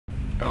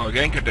Hello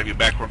again, good to be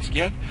back once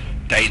again.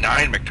 Day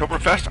 9,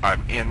 Oktoberfest.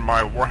 I'm in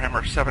my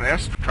Warhammer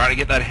 7S, trying to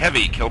get that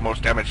heavy kill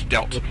most damage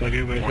dealt. Looks like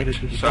everybody's headed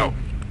to the So,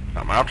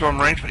 I'm out to him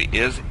range, but he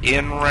is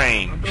in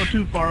range. Don't go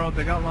too far out,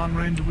 they got long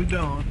range and we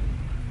don't.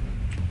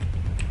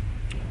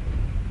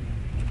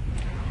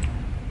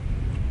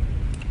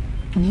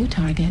 New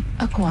target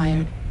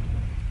acquired.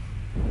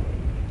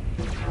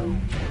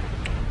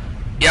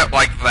 Yep,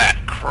 like that.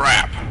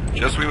 Crap.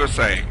 Just what we were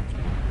saying.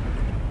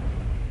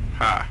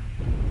 Ha.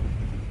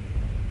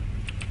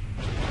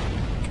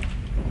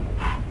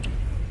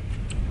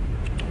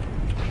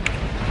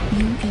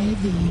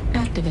 UAV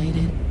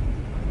activated.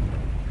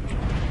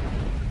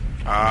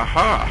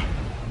 Aha.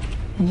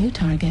 New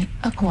target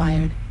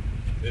acquired.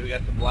 We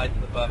got some lights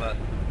above us.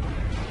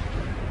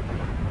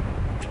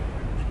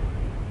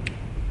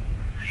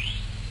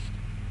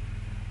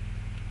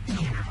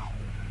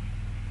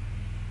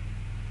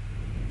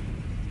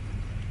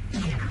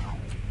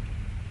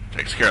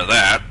 Takes care of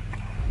that.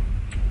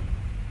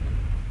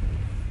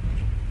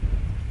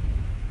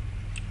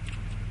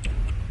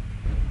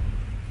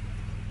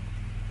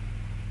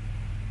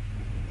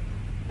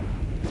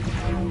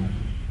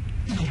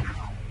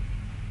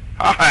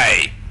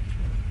 Hi!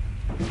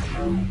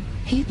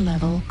 Heat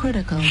level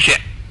critical. Shit!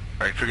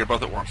 I triggered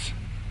both at once.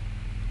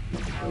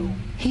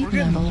 Heat We're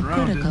getting level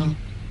surrounded. critical.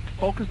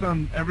 Focus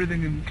on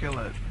everything and kill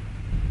it.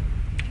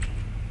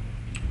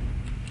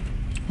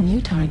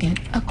 New target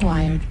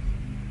acquired.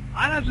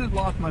 I just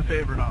lost my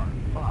favorite arm.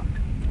 Fuck.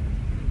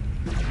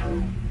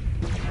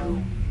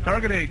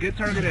 Target A, get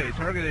target A.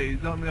 Target A,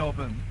 he's out in the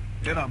open.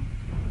 Get him.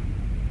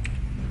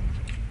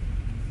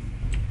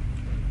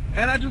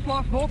 And I just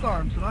lost both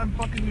arms, and I'm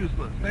fucking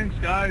useless. Thanks,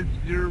 guys.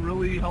 You're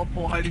really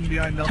helpful hiding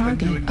behind nothing, Target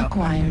doing nothing.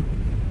 acquired.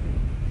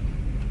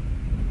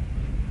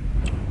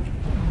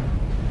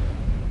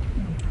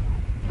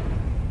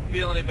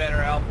 Feel any better?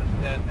 Alpha's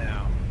dead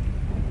now.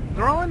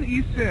 They're all in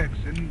E6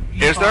 and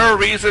E5. Is there a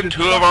reason Just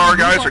two of fucking our move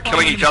guys up are on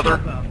killing them each and other?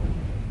 kill them.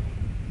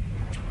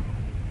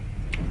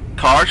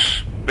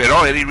 Kosh?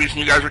 Any reason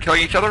you guys are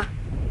killing each other?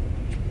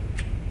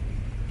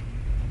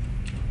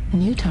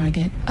 New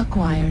target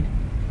acquired.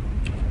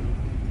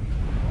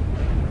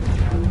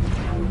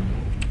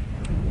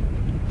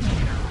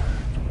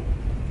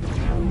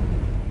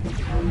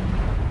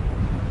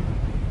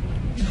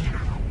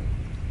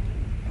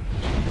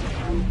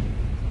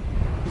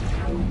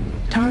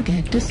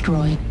 Target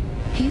destroyed.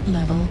 Heat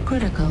level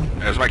critical.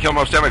 As my kill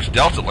most damage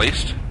dealt at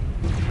least.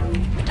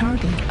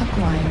 Target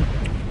acquired.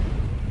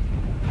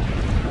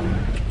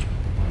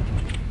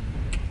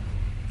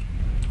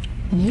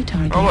 New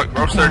target Oh look,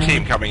 most of their acquired.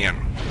 team coming in.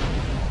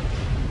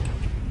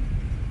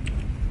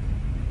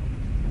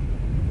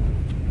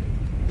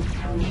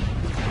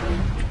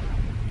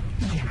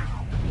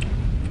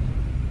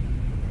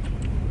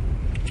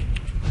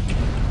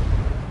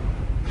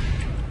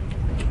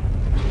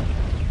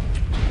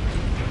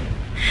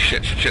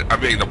 Shit, I'm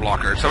being the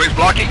blocker. Somebody's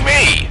blocking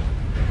me!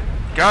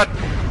 God.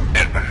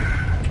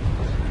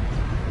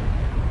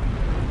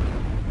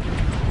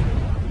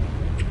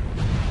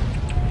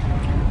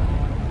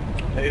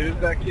 Hey, who's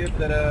that kid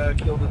that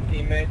killed his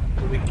teammate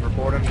so we can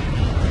report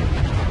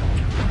him?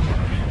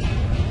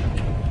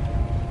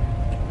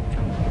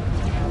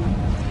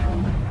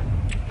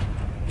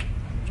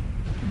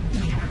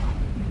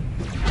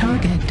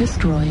 Target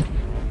destroyed.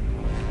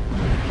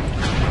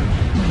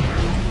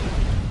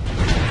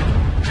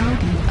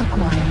 Target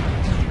acquired.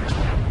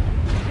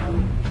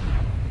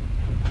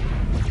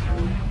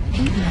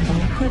 Heat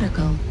level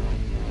critical.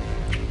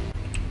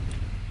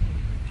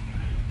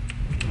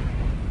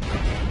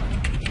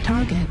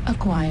 Target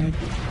acquired.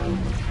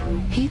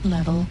 Heat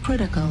level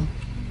critical.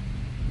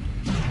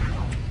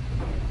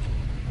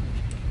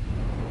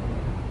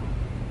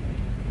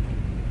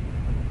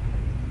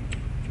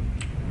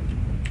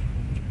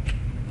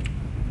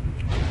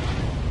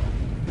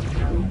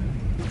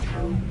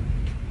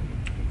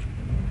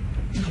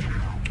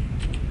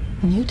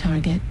 New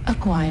target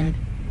acquired.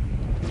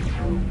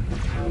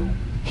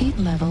 Heat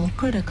level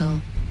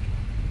critical.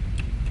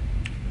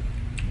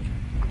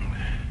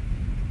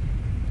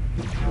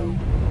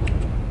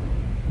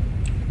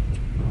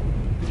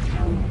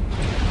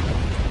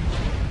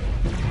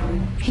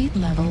 Heat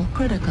level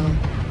critical.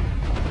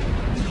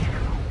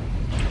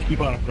 keep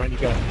on him, Brian, you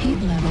got it. Heat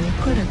level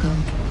critical.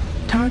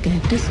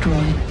 Target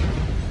destroyed.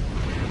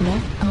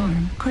 Left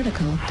arm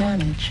critical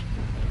damage.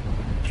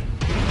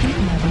 Heat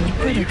level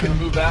Hey, you critical. can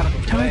move out of the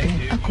way, Target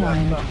dude. You got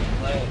acquired.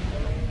 something late.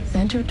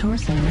 Center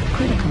torso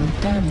critical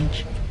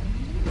damage.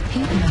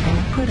 Heat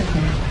level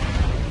critical.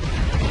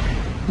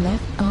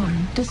 Left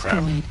arm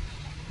destroyed.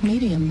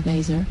 Medium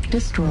laser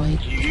destroyed.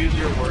 Did you use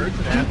your words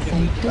and Heat ask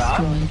him sink to stop?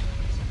 destroyed.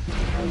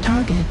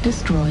 Target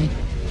destroyed.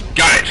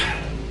 Got it!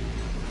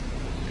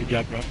 Good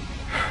job, bro.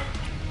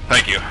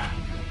 Thank you.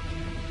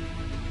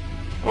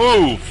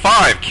 Ooh,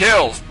 5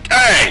 kills!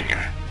 Dang!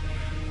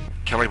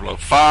 Killing blow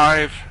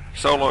 5,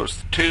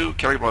 solos 2,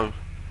 killing blow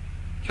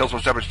kills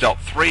most damage dealt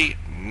 3.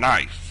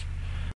 Nice.